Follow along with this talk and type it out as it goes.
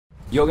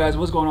Yo guys,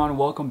 what's going on?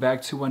 Welcome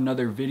back to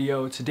another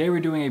video. Today we're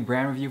doing a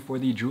brand review for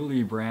the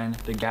jewelry brand,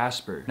 the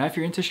GASPER. Now if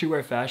you're into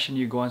streetwear fashion,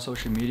 you go on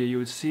social media, you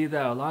would see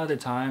that a lot of the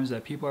times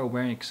that people are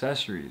wearing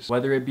accessories,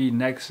 whether it be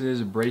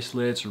necklaces,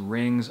 bracelets,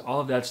 rings,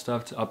 all of that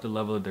stuff to up the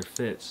level of their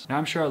fits. Now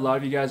I'm sure a lot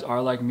of you guys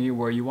are like me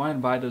where you want to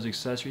buy those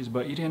accessories,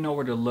 but you didn't know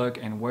where to look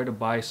and where to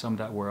buy some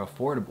that were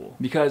affordable.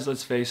 Because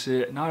let's face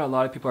it, not a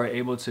lot of people are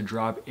able to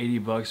drop 80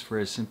 bucks for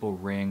a simple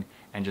ring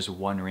and just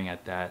one ring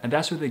at that. And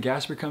that's where the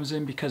GASPER comes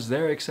in because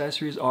their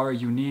accessories are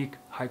unique,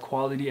 high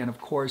quality, and of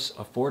course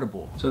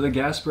affordable. So the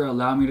GASPER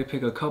allowed me to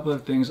pick a couple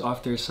of things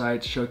off their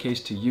site to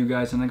showcase to you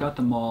guys, and I got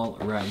them all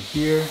right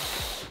here.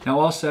 Now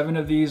all 7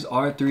 of these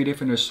are 3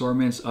 different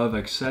assortments of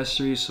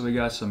accessories. So we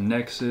got some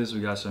necklaces,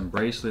 we got some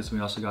bracelets, and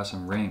we also got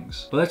some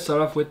rings. But let's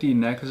start off with the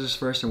necklaces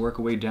first and work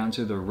our way down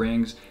to the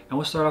rings. And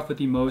we'll start off with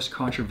the most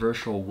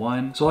controversial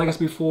one. So like I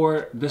said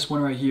before, this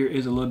one right here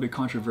is a little bit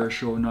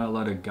controversial. Not a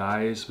lot of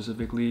guys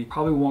specifically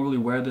probably won't really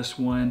wear this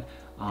one.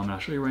 And I'll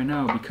show you right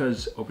now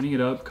because opening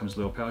it up comes a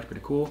little pouch,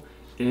 pretty cool,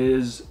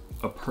 is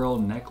a pearl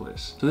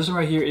necklace. So this one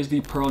right here is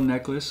the pearl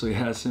necklace. So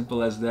yeah, as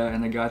simple as that.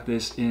 And I got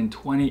this in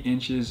 20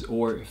 inches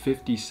or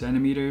 50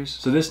 centimeters.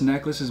 So this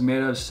necklace is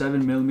made of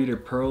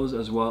 7mm pearls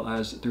as well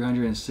as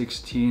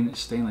 316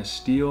 stainless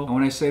steel. And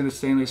when I say the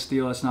stainless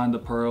steel, that's not the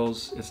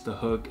pearls, it's the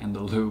hook and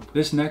the loop.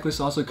 This necklace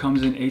also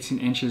comes in 18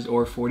 inches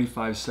or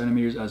 45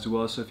 centimeters as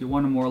well. So if you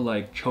want a more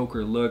like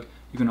choker look,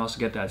 you can also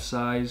get that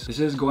size. This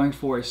is going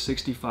for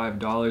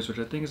 $65, which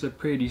I think is a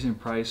pretty decent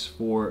price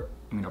for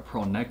a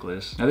pearl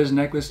necklace. Now this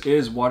necklace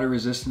is water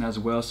resistant as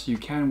well, so you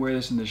can wear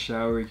this in the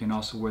shower. You can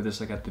also wear this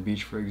like at the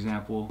beach, for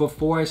example.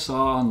 Before I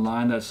saw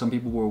online that some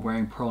people were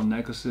wearing pearl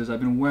necklaces,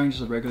 I've been wearing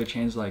just regular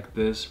chains like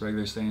this,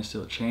 regular stainless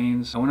steel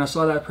chains. And when I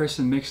saw that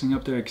person mixing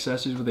up their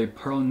accessories with a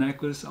pearl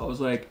necklace, I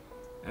was like,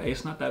 hey,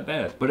 it's not that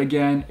bad. But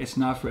again, it's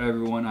not for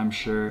everyone, I'm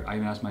sure. I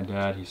even asked my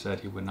dad, he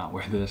said he would not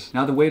wear this.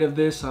 Now the weight of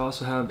this, I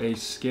also have a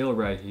scale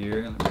right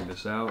here. Let me bring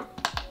this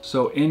out.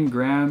 So in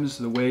grams,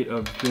 the weight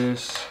of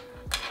this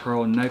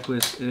pearl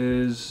necklace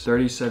is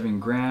 37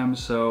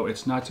 grams, so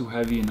it's not too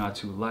heavy and not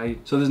too light.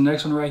 So this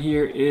next one right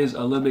here is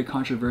a little bit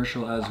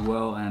controversial as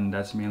well, and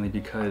that's mainly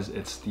because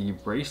it's the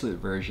bracelet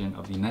version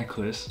of the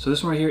necklace. So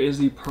this one right here is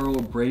the pearl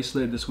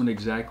bracelet. This one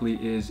exactly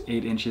is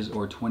 8 inches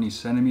or 20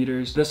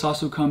 centimeters. This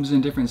also comes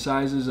in different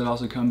sizes. It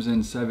also comes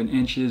in 7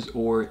 inches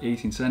or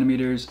 18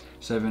 centimeters,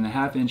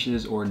 7.5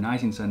 inches or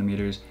 19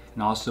 centimeters,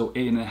 and also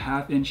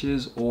 8.5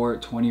 inches or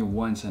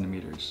 21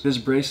 centimeters. This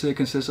bracelet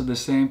consists of the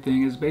same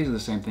thing, it's basically the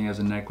same thing as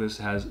a necklace.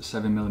 It has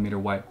 7mm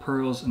white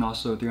pearls and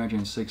also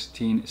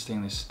 316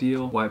 stainless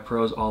steel, white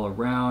pearls all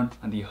around,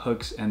 and the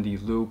hooks and the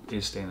loop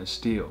is stainless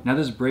steel. Now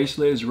this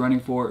bracelet is running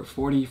for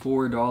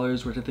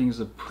 $44, which I think is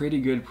a pretty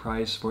good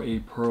price for a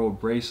pearl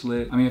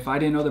bracelet. I mean, if I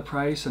didn't know the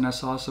price and I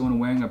saw someone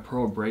wearing a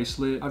pearl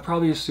bracelet, I'd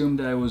probably assume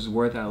that it was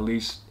worth at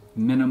least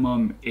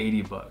minimum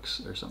 80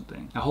 bucks or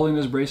something. Now holding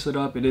this bracelet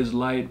up, it is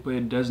light, but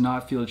it does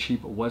not feel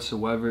cheap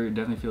whatsoever. It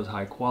definitely feels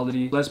high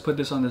quality. Let's put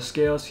this on the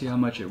scale, see how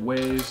much it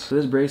weighs. So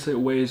this bracelet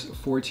weighs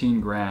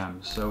 14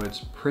 grams, so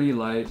it's pretty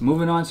light.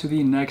 Moving on to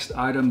the next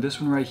item, this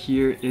one right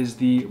here is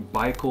the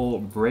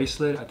Bicol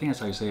bracelet. I think that's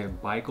how you say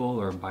it, Bicol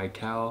or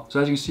Bical. So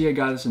as you can see, I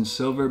got this in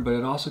silver, but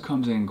it also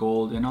comes in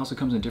gold and also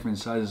comes in different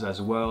sizes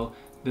as well.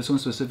 This one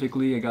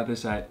specifically, I got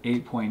this at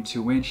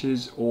 8.2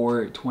 inches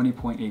or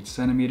 20.8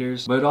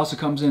 centimeters, but it also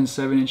comes in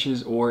 7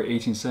 inches or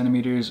 18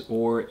 centimeters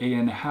or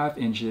 8.5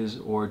 inches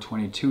or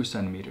 22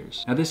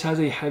 centimeters. Now this has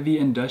a heavy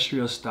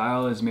industrial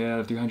style. It's made out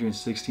of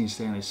 316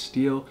 stainless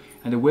steel,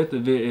 and the width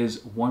of it is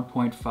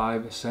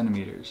 1.5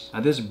 centimeters.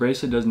 Now this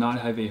bracelet does not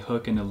have a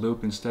hook and a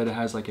loop. Instead it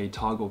has like a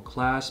toggle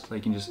clasp that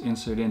you can just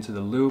insert into the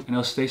loop and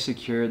it'll stay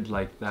secured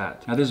like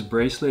that. Now this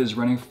bracelet is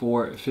running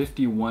for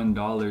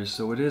 $51,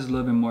 so it is a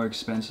little bit more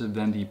expensive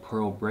than the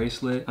pearl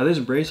bracelet. Now this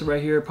bracelet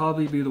right here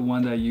probably be the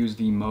one that I use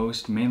the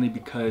most, mainly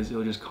because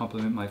it'll just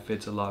complement my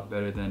fits a lot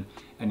better than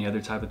any other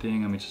type of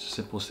thing. I mean, it's just a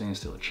simple stainless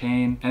steel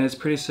chain, and it's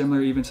pretty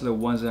similar even to the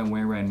ones that I'm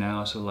wearing right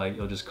now, so like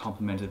it'll just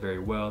complement it very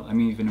well. I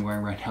mean, even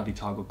wearing right now the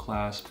toggle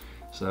clasp,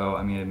 so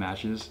I mean it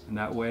matches in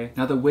that way.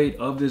 Now the weight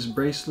of this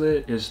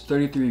bracelet is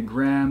 33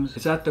 grams.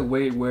 It's at the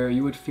weight where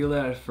you would feel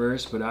that at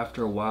first, but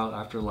after a while,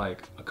 after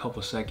like a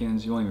couple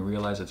seconds, you won't even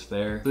realize it's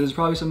there. So this is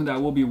probably something that I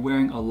will be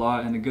wearing a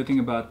lot, and the good thing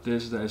about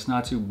this is that it's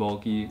not too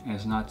bulky and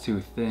it's not too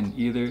thin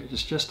either.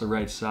 It's just the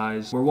right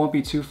size where it won't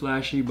be too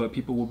flashy, but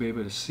people will be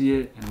able to see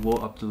it and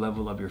will up the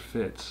level of your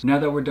fits. Now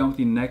that we're done with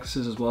the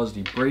necklaces as well as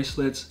the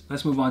bracelets,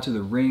 let's move on to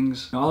the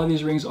rings. Now all of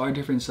these rings are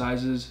different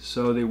sizes,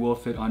 so they will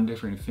fit on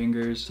different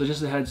fingers. So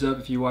just a heads up,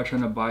 if you are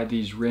trying to buy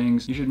these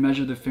rings, you should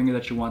measure the finger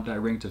that you want that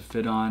ring to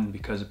fit on,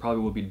 because it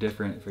probably will be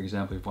different. For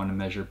example, if you want to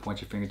measure, point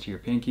your finger to your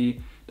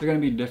pinky, they're gonna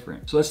be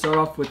different. So let's start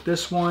off with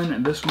this one.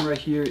 And this one right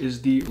here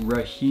is the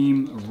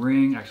Raheem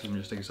ring. Actually, let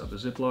me just take this out the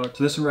Ziploc.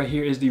 So this one right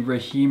here is the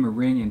Raheem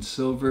ring in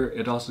silver.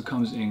 It also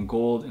comes in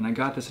gold, and I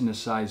got this in a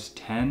size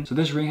 10. So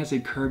this ring has a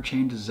curved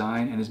chain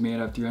design and is made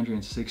out of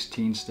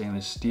 316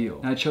 stainless steel.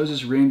 Now I chose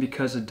this ring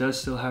because it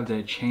does still have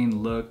that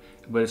chain look,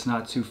 but it's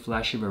not too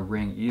flashy of a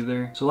ring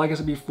either. So like I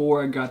said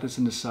before, I got this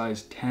in the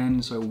size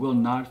 10, so it will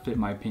not fit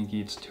my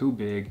pinky. It's too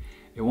big.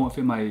 It won't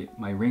fit my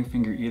ring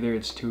finger either.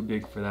 It's too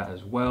big for that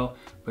as well,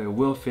 but it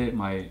will fit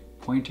my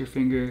pointer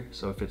finger,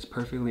 so it fits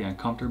perfectly and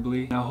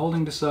comfortably. Now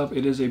holding this up,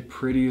 it is a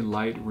pretty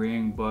light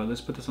ring, but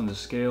let's put this on the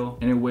scale,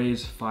 and it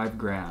weighs 5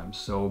 grams,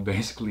 so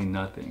basically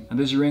nothing. And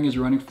this ring is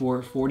running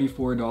for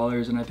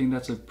 $44, and I think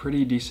that's a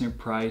pretty decent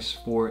price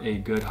for a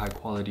good high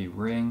quality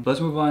ring.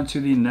 Let's move on to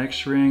the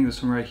next ring.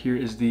 This one right here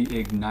is the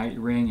Ignite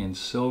ring in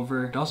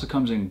silver. It also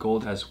comes in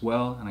gold as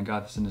well, and I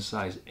got this in a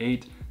size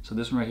 8. So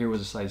this one right here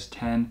was a size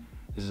 10.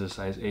 This is a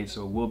size 8,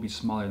 so it will be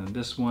smaller than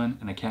this one,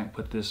 and I can't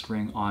put this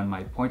ring on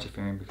my pointer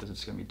finger because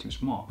it's gonna be too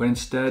small. But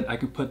instead, I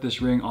can put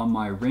this ring on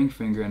my ring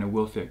finger and it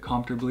will fit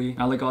comfortably.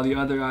 Now, like all the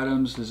other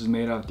items, this is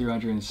made out of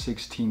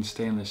 316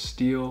 stainless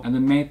steel. And the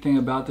main thing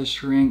about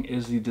this ring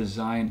is the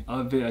design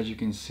of it. As you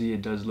can see,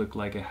 it does look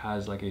like it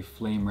has like a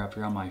flame wrapped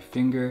around my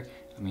finger.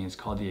 I mean, it's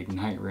called the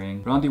Ignite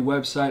ring. But on the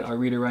website, I'll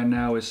read it right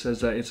now. It says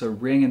that it's a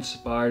ring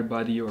inspired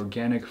by the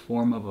organic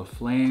form of a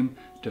flame,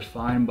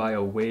 defined by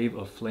a wave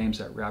of flames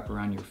that wrap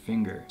around your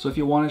finger. So if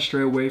you want to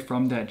stray away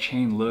from that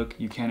chain look,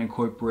 you can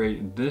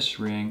incorporate this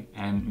ring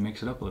and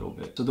mix it up a little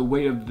bit. So the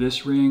weight of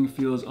this ring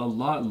feels a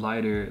lot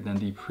lighter than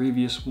the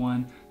previous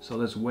one. So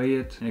let's weigh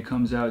it, and it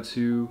comes out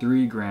to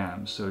 3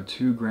 grams, so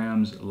 2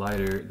 grams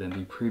lighter than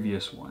the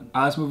previous one.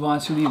 Let's move on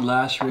to the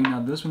last ring.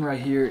 Now this one right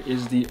here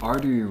is the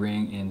Artery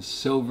ring in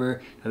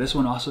silver. Now this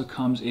one also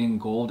comes in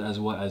gold as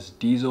well as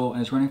diesel,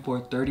 and it's running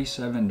for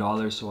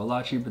 $37, so a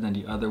lot cheaper than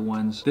the other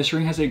ones. This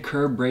ring has a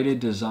curved braided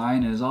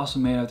design and is also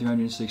made out of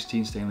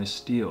 316 stainless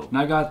steel.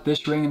 Now I got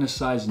this ring in a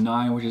size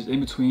 9, which is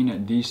in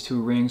between these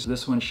two rings. So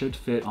this one should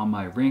fit on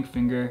my ring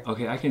finger.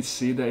 Okay, I can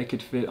see that it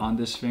could fit on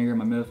this finger,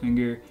 my middle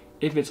finger,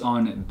 if it's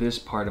on this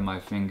part of my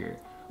finger,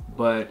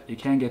 but it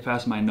can't get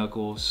past my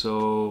knuckle,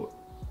 so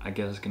I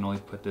guess I can only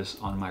put this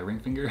on my ring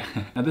finger.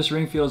 Now this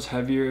ring feels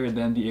heavier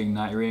than the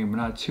Ignite ring, but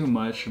not too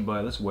much,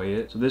 but let's weigh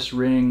it. So this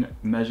ring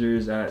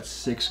measures at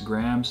 6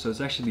 grams, so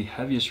it's actually the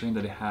heaviest ring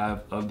that I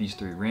have of these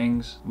 3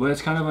 rings. But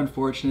it's kind of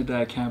unfortunate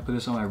that I can't put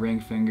this on my ring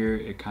finger.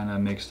 It kind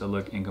of makes the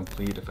look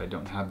incomplete if I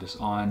don't have this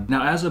on.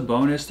 Now as a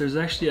bonus, there's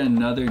actually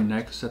another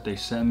necklace that they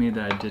sent me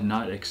that I did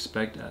not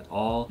expect at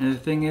all. And the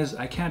thing is,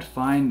 I can't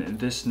find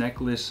this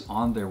necklace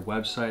on their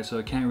website, so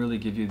I can't really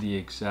give you the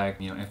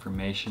exact,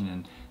 information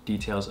and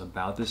details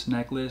about this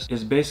necklace.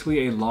 It's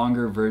basically a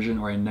longer version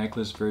or a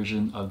necklace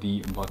version of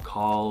the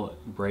Bakal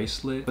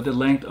bracelet, but the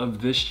length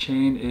of this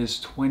chain is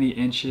 20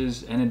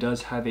 inches and it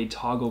does have a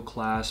toggle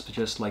clasp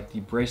just like the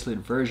bracelet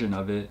version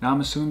of it. Now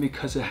I'm assuming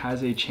because it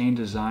has a chain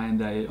design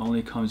that it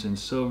only comes in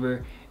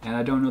silver, and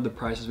I don't know the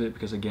price of it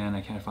because again I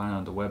can't find it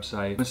on the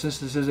website. But since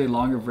this is a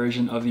longer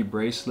version of the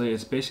bracelet,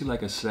 it's basically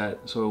like a set,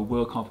 so it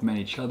will complement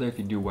each other if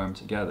you do wear them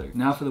together.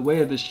 Now for the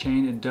weight of this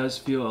chain, it does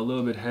feel a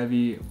little bit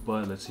heavy,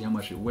 but let's see how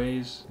much it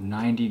weighs.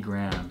 90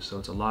 grams, so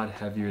it's a lot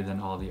heavier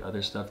than all the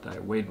other stuff that I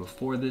weighed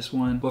before this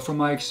one. But from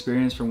my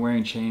experience from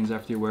wearing chains,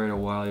 after you wear it a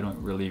while, you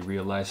don't really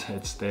realize that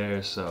it's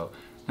there, so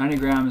 90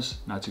 grams,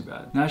 not too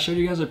bad. Now I showed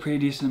you guys a pretty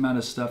decent amount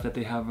of stuff that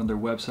they have on their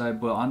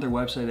website, but on their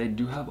website they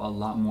do have a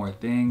lot more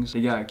things.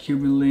 They got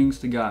Cuban links,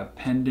 they got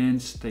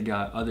pendants, they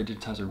got other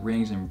different types of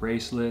rings and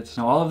bracelets.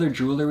 Now all of their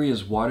jewelry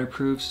is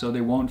waterproof, so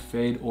they won't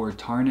fade or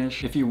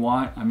tarnish. If you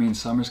want, I mean,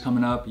 summer's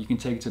coming up, you can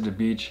take it to the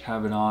beach,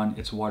 have it on.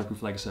 It's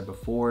waterproof like I said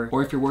before.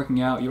 Or if you're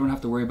working out, you don't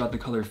have to worry about the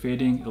color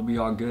fading. It'll be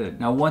all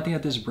good. Now one thing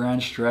that this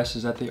brand stresses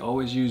is that they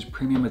always use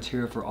premium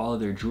material for all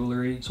of their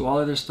jewelry. So all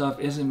of their stuff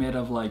isn't made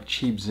of like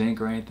cheap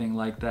zinc or anything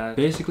like that.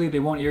 Basically, they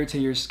won't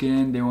irritate your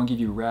skin, they won't give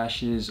you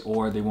rashes,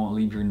 or they won't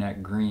leave your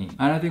neck green.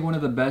 And I think one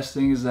of the best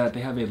things is that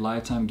they have a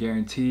lifetime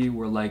guarantee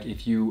where like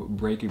if you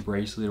break a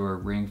bracelet or a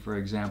ring, for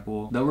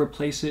example, they'll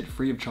replace it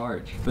free of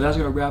charge. But that's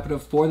gonna wrap it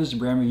up for this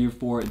brand review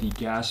for the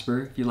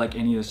Gasper. If you like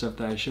any of the stuff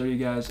that I showed you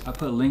guys, I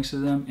put links to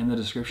them in the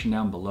description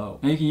down below.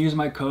 Now you can use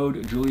my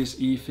code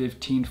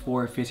JULIUSE15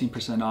 for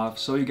 15% off,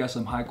 so you got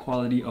some high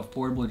quality,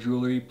 affordable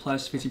jewelry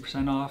plus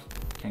 50% off.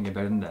 Can't get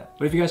better than that.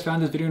 But if you guys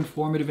found this video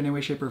informative in any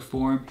way, shape, or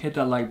form, hit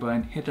that like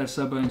button, hit that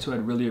sub button too,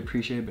 I'd really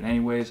appreciate it. But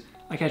anyways,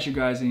 I'll catch you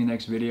guys in the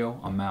next video.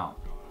 I'm out.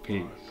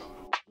 Peace.